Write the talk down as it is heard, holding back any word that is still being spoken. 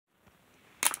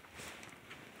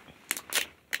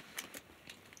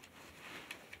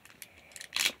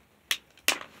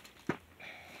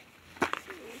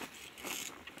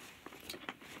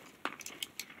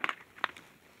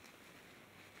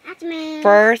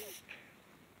first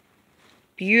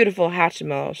beautiful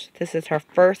Hatchimals. This is her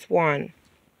first one.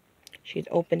 She's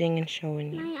opening and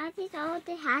showing you. Are these all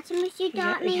the Hatchimals you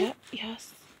got me? Yeah,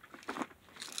 yes.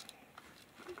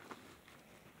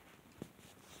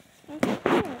 That's good.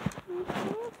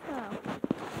 Beautiful.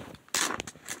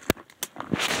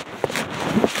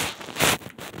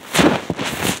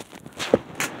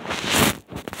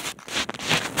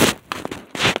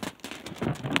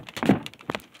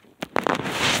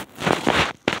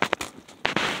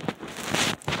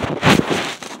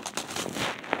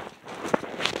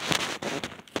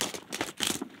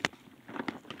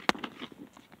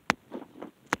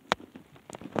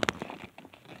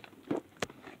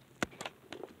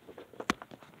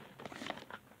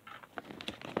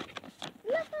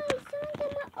 Look, some of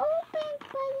them are open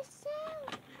by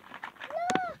themselves.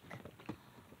 Look.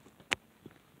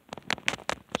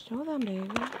 Show them, baby.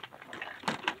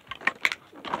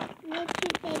 They're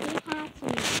cute baby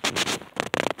Hatchimals.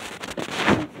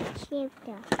 These are cute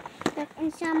though. Look,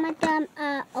 and some of them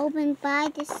are open by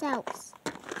themselves.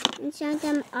 And some of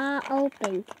them are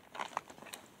open.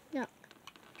 Look.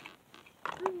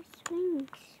 Oh, the swings.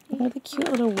 Look at the cute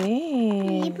little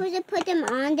wings. You put them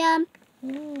on them.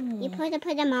 Mm. You put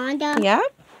them on them.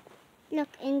 Yep. Look,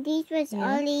 and these was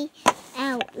already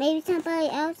out. Maybe somebody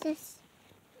else's.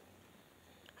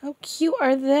 How cute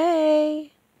are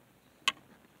they?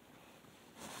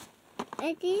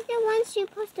 Are these the ones you're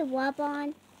supposed to rub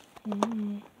on?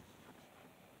 Mm.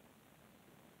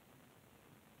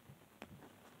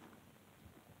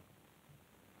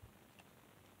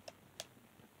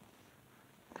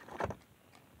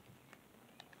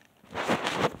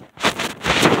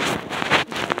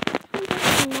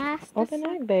 Open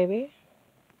egg, baby.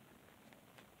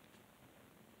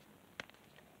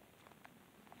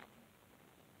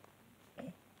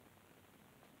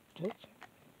 Oops.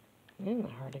 It's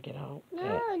not hard to get out.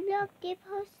 No, look, they're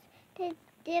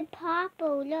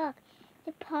purple. Look,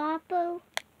 the purple.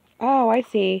 Oh, I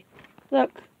see.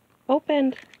 Look,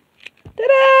 opened.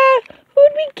 Ta-da!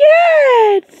 Who'd we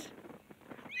get?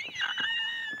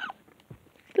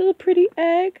 Little pretty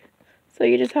egg. So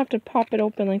you just have to pop it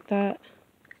open like that.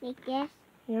 Like this.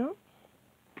 Yeah.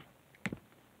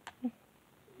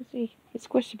 Let's see. You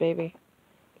squish it, baby.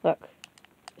 Look.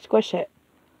 Squish it.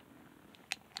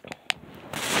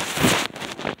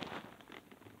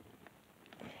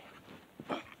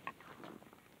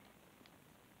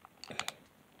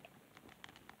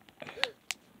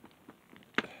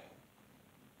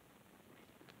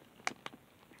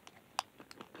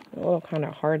 A little kind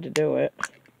of hard to do it.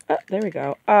 Oh, there we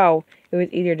go. Oh, it was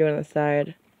easier doing the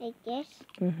side. Like this.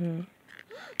 Mm-hmm.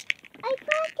 I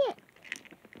broke it.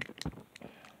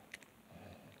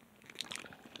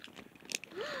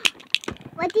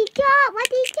 What did you got? What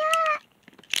did you got?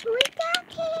 Who is that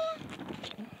here?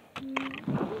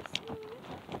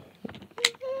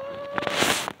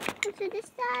 Go to the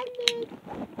side.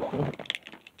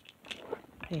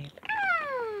 Babe.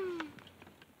 Ah,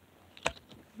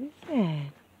 What is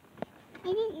that? I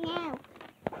didn't know.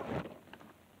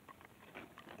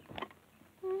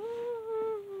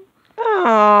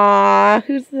 Aww,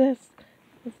 who's this?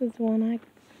 This is one I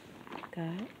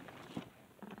got.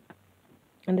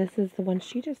 And this is the one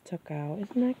she just took out.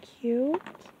 Isn't that cute?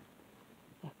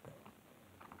 Look.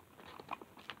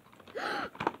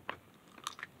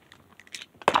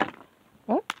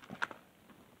 Oh.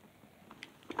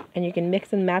 And you can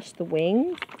mix and match the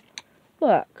wings. Look.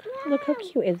 Wow. Look how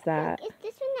cute is that? Look, it's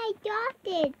this one I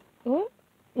adopted. Oh,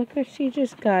 look what she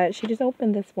just got. She just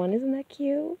opened this one. Isn't that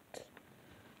cute?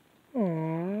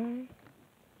 Aww.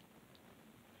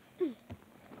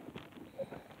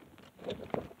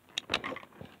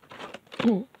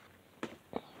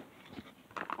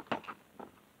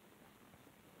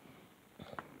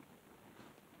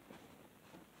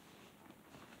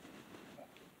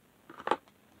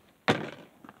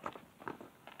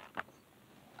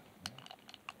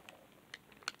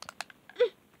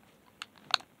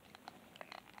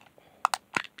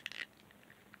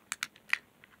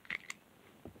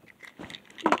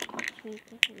 Where's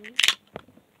the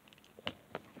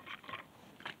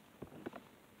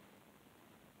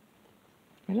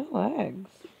eggs?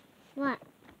 What?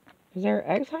 Is there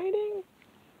eggs hiding?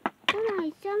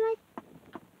 Oh, some of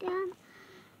them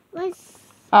was.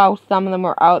 Oh, some of them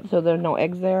were out, so there's no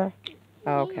eggs there? Yeah.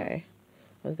 Oh, okay.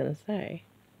 I was gonna say.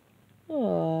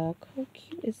 Oh, how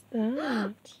cute is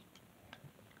that?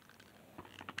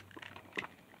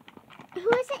 Who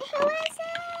is it? Who is it?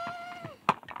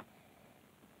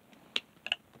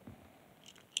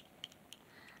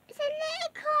 It's a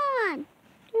leprechaun.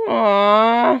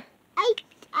 Aww.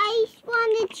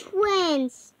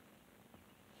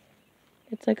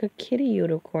 It's like a kitty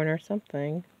unicorn or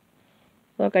something.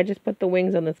 Look, I just put the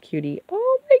wings on this cutie.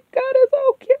 Oh my god, it's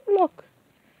so cute. Look.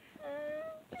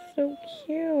 It's so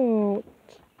cute.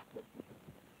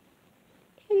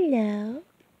 Hello.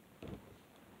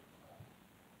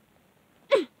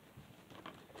 Let's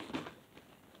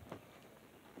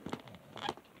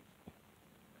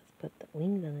put the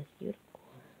wings on this unicorn.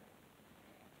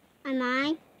 Am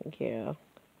I? Yeah.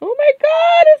 Oh my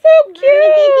god, it's so cute!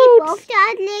 Did they both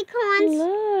die unicorns?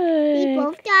 Look. They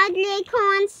both died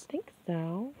unicorns? I think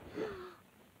so.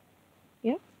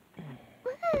 Yep.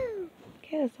 Woo!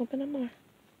 Okay, let's open them more.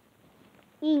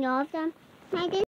 You know of them? I didn't.